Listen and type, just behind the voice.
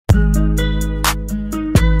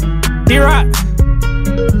DeeRokkk,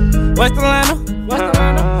 West Atlanta, West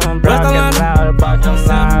Atlanta, West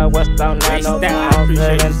Atlanta, West Atlanta, I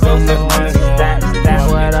appreciate you so much.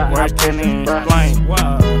 That's what I'm explain.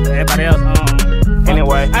 Everybody else,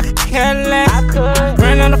 Anyway, I could care less.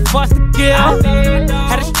 Ran on the foster gill,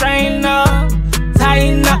 had to strain up,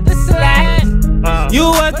 tighten up the slack. You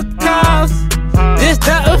was the cause, this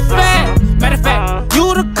the effect. Matter of fact,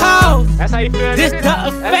 you the cause. that's how you feel. This the That's how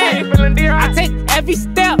effect. you feeling, DeeRokkk? I take every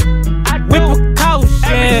step with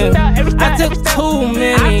precaution. I took too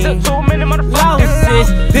many losses.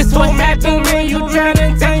 This what happens when you try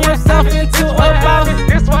to turn yourself into a boss.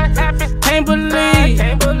 This what happens. Can't believe.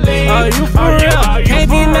 Oh, you for real? Can't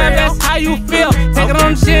be mad. That's how you feel. Take it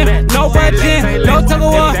on the chin. No budget. No tug of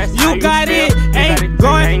war. You got it. Ain't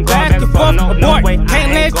going back and forth. Abort.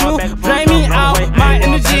 Can't let you drain me out. My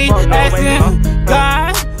energy. Asking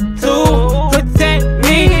God to protect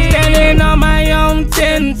me. Standing on my own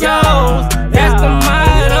 10 toes. That's the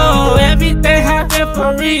motto. Everything happens for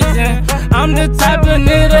a reason. I'm the type of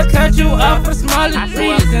nigga to cut you off for smallest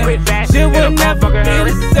reason. Shit would never be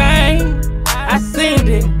the same. I seen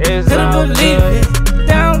it, couldn't believe it.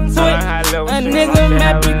 Down to it, a nigga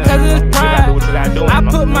mad because of his pride. I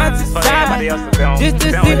put mine to side just to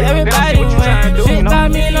see everybody win. Shit got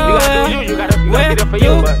me nowhere. Where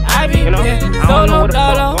you? I be solo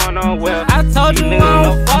dolo. I told you I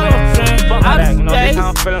don't follow trend. Out of space,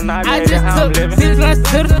 I just took 6 months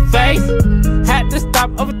to the face. Had to stop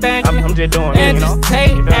overthinking I'm just doing and just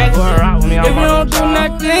take action. If you don't do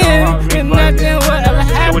nothing, then nothing will ever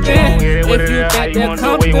happen. If you think they'll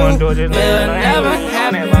come through, it'll never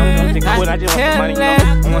happen. I care less,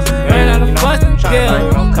 ran on the fucking kill.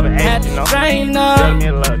 Had to strain up,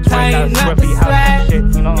 tighten up the slack. You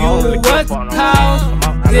was the cause,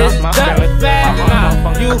 this the fact.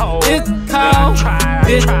 You is the cause,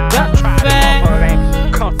 this the fact.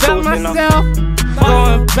 Felt myself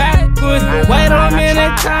going backwards, wait on a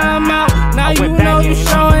minute, time out. Now you know you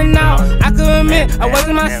showing out. I could admit I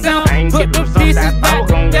wasn't myself. Put the pieces back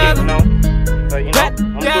together. Back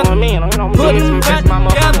together. Put them back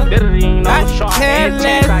together. I care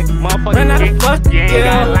less. Ran out of fucking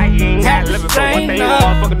girl. Had to strain up.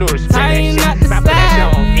 Tighten up the slack.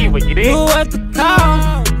 You was the cause.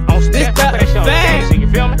 This the effect.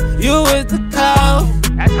 You was the cause.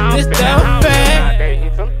 This the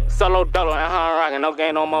effect. Solo dolo and rockin', no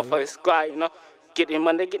game, no motherfucking squad, you know. Get the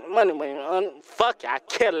money, man. Fuck you, I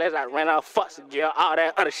care less. I ran out of fucking gear, all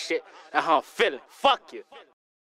that other shit. That's how I'm feeling. Fuck you.